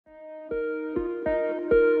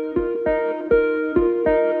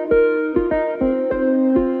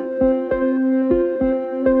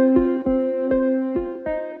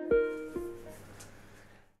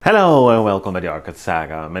Hello and welcome by the Orchid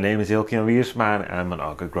Saga. My name is Ilkian Wiersma and I'm an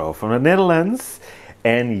orchid grower from the Netherlands.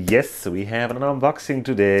 And yes, we have an unboxing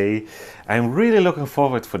today. I'm really looking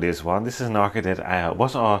forward for this one. This is an orchid that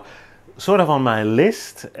was sort of on my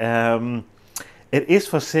list. It is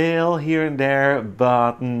for sale here and there,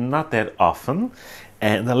 but not that often.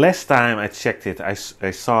 And the last time I checked it, I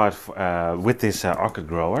saw it with this orchid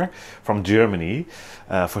grower from Germany.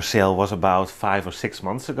 For sale was about 5 or 6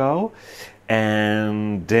 months ago.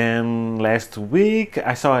 And then last week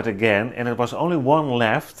I saw it again and it was only one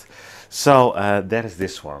left. So that is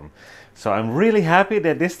this one. So I'm really happy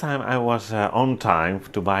that this time I was on time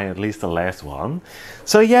to buy at least the last one.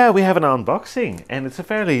 So yeah, we have an unboxing and it's a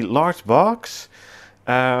fairly large box.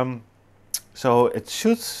 So it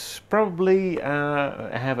should probably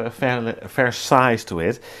have a fair size to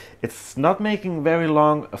it. It's not making very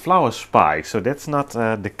long flower spikes, so that's not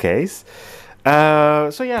the case.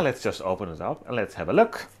 So yeah, let's just open it up and let's have a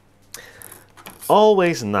look.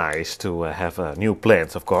 Always nice to have new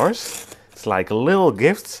plants, of course. It's like little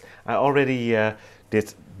gifts. I already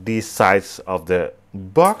did these sides of the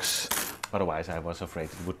box. Otherwise, I was afraid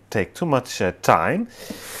it would take too much time.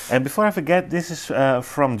 And before I forget, this is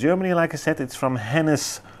from Germany, like I said. It's from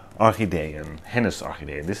Hennis Orchideen. Hennis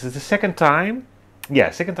Orchideen. This is the second time.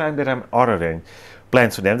 Yeah, second time that I'm ordering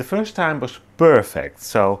plants for them. The first time was perfect.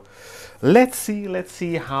 So let's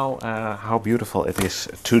see how beautiful it is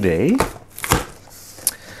today.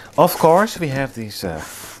 Of course, we have these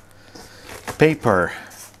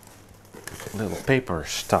little paper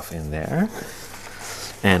stuff in there.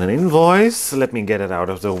 And an invoice. Let me get it out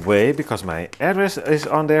of the way because my address is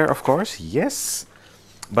on there, of course. Yes.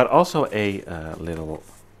 But also a little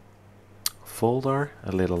folder.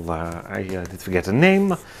 I did forget the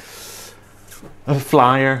name. A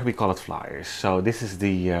flyer. We call it flyers. So this is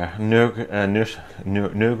the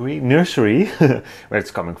nursery where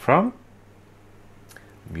it's coming from.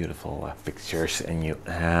 Beautiful pictures, and you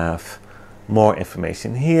have more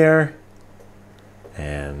information here.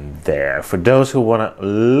 And there, for those who want to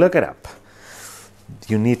look it up,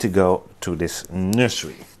 you need to go to this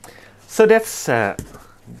nursery. So that's that,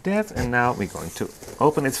 and now we're going to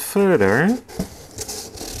open it further.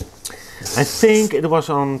 I think it was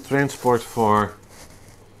on transport for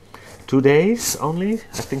 2 days only.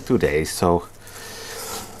 I think 2 days, so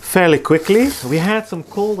fairly quickly. We had some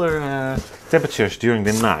colder temperatures during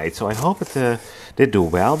the night, so I hope it did do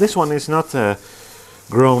well. This one is not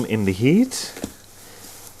grown in the heat.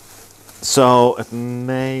 So it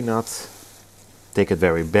may not take it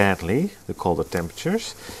very badly, the colder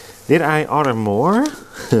temperatures. Did I order more?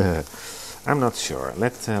 I'm not sure.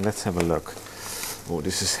 Let's have a look. Oh,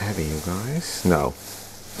 this is heavy, you guys. No.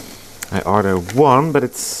 I ordered one, but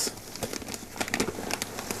it's...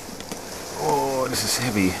 Oh, this is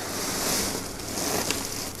heavy.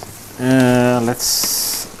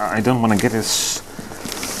 I don't want to get this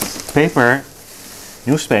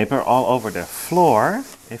newspaper all over the floor.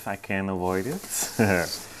 If I can avoid it.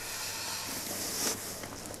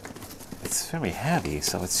 It's very heavy,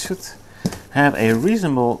 so it should have a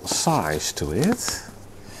reasonable size to it,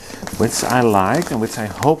 which I like and which I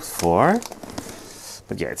hoped for.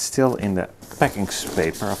 But yeah, it's still in the packing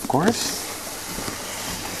paper, of course.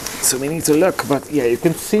 So we need to look, but yeah, you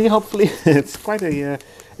can see, hopefully, it's quite a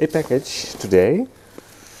package today.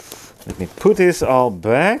 Let me put this all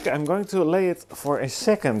back. I'm going to lay it for a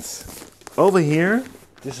second over here.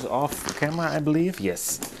 This is off camera, I believe.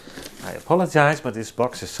 Yes. I apologize, but this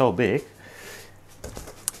box is so big.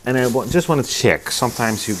 And I just want to check.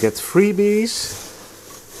 Sometimes you get freebies.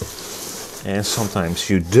 And sometimes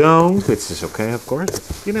you don't, which is okay, of course.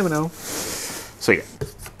 You never know. So yeah,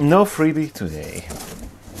 no freebie today.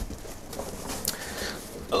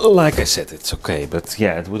 Like I said, it's okay. But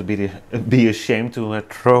yeah, it would be a shame to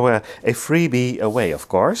throw a freebie away, of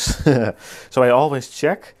course. So I always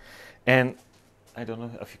check. And I don't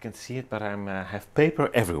know if you can see it, but I have paper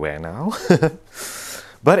everywhere now.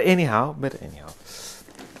 But anyhow,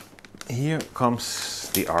 here comes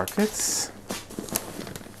the orchids.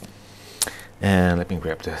 And let me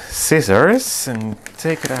grab the scissors and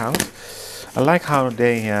take it out. I like how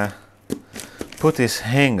they put this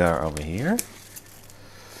hanger over here.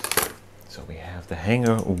 So we have the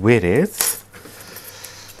hanger with it.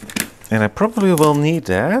 And I probably will need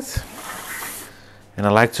that. And I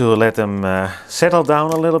like to let them settle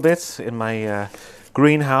down a little bit in my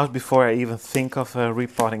greenhouse before I even think of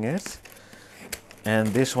repotting it.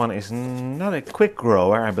 And this one is not a quick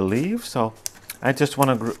grower, I believe. So I just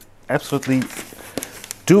want to absolutely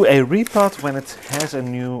do a repot when it has a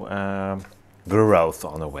new growth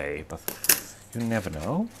on the way. But you never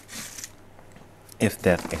know if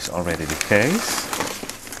that is already the case.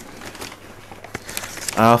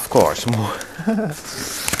 Of course, more,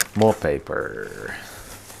 more paper.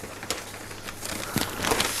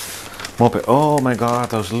 Oh my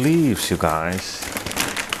god, those leaves, you guys.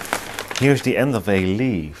 Here's the end of a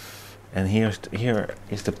leaf. And here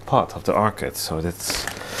is the pot of the orchid. So that's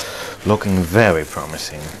looking very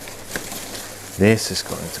promising. This is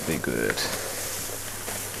going to be good.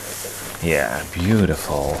 Yeah,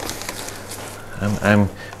 beautiful. I'm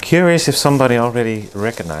curious if somebody already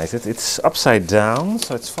recognized it. It's upside down,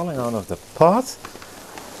 so it's falling out of the pot.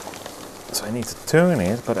 So I need to turn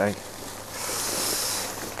it, but I...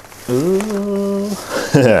 Ooh.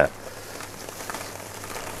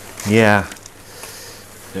 Yeah.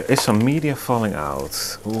 There is some media falling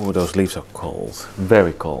out. Ooh, those leaves are cold.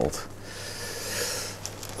 Very cold.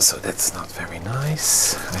 So that's not very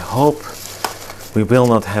nice. I hope we will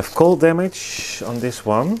not have cold damage on this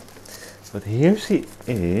one. But here she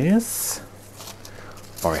is.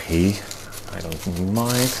 Or he. I don't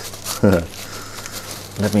mind.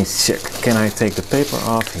 Let me check. Can I take the paper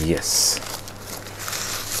off? Yes.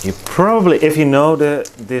 You probably, if you know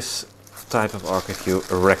this type of orchid, you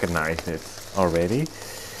recognize it already.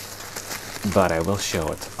 But I will show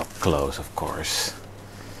it up close, of course.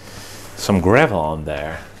 Some gravel on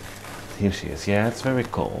there. Here she is. Yeah, it's very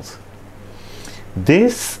cold.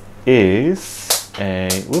 This is a,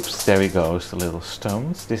 whoops, there he goes, the little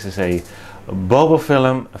stones. This is a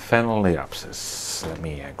Bobophyllum Phalaenopsis. Let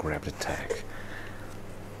me grab the tag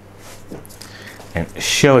and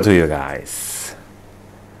show it to you guys.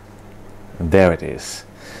 And there it is.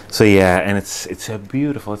 So yeah, and it's a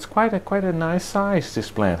beautiful, it's quite a nice size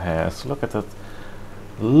this plant has. Look at that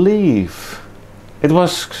leaf. It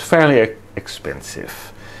was fairly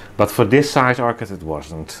expensive, but for this size orchid it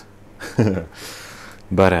wasn't.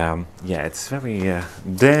 But yeah, it's very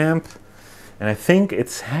damp, and I think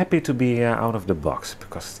it's happy to be out of the box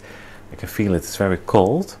because I can feel it's very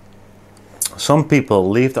cold. Some people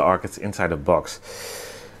leave the orchids inside the box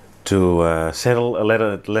to settle,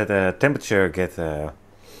 let the temperature get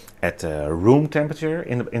at room temperature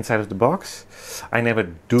inside of the box. I never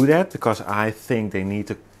do that because I think they need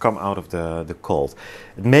to come out of the cold.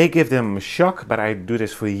 It may give them a shock, but I do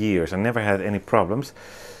this for years. I never had any problems.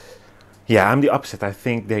 Yeah, I'm the opposite. I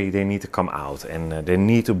think they need to come out and they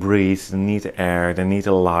need to breathe, they need air, they need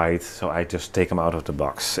a light. So I just take them out of the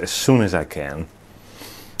box as soon as I can.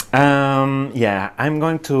 Yeah, I'm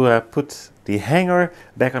going to put the hanger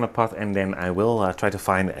back on the pot, and then I will try to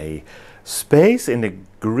find a space in the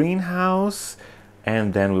greenhouse,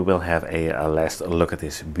 and then we will have a last look at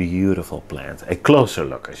this beautiful plant. A closer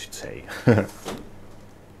look, I should say.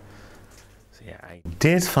 Yeah, I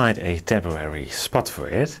did find a temporary spot for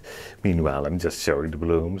it. Meanwhile, I'm just showing the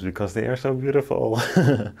blooms because they are so beautiful.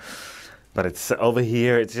 But it's over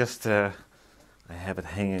here, it's just, I have it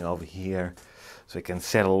hanging over here so it can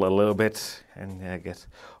settle a little bit and get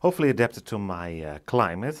hopefully adapted to my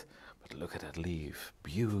climate. But look at that leaf,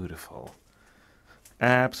 beautiful.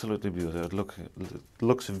 Absolutely beautiful. It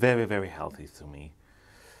looks very, very healthy to me.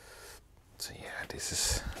 So yeah, this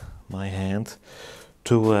is my hand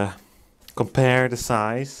to compare the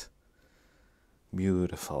size.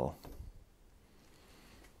 Beautiful.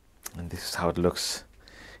 And this is how it looks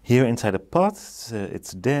here inside the pot.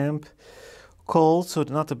 It's damp, cold, so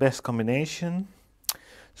not the best combination.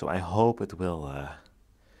 So I hope it will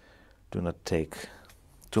do not take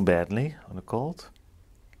too badly on the cold.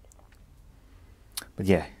 But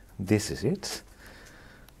yeah, this is it.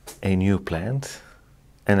 A new plant.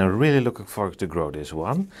 And I'm really looking forward to grow this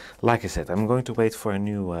one. Like I said, I'm going to wait for a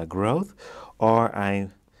new growth, or I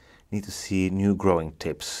need to see new growing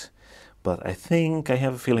tips. But I think I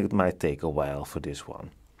have a feeling it might take a while for this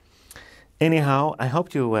one. Anyhow, I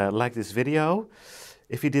hope you liked this video.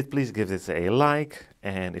 If you did, please give this a like.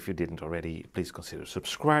 And if you didn't already, please consider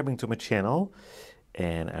subscribing to my channel.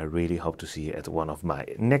 And I really hope to see you at one of my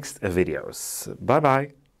next videos. Bye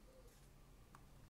bye.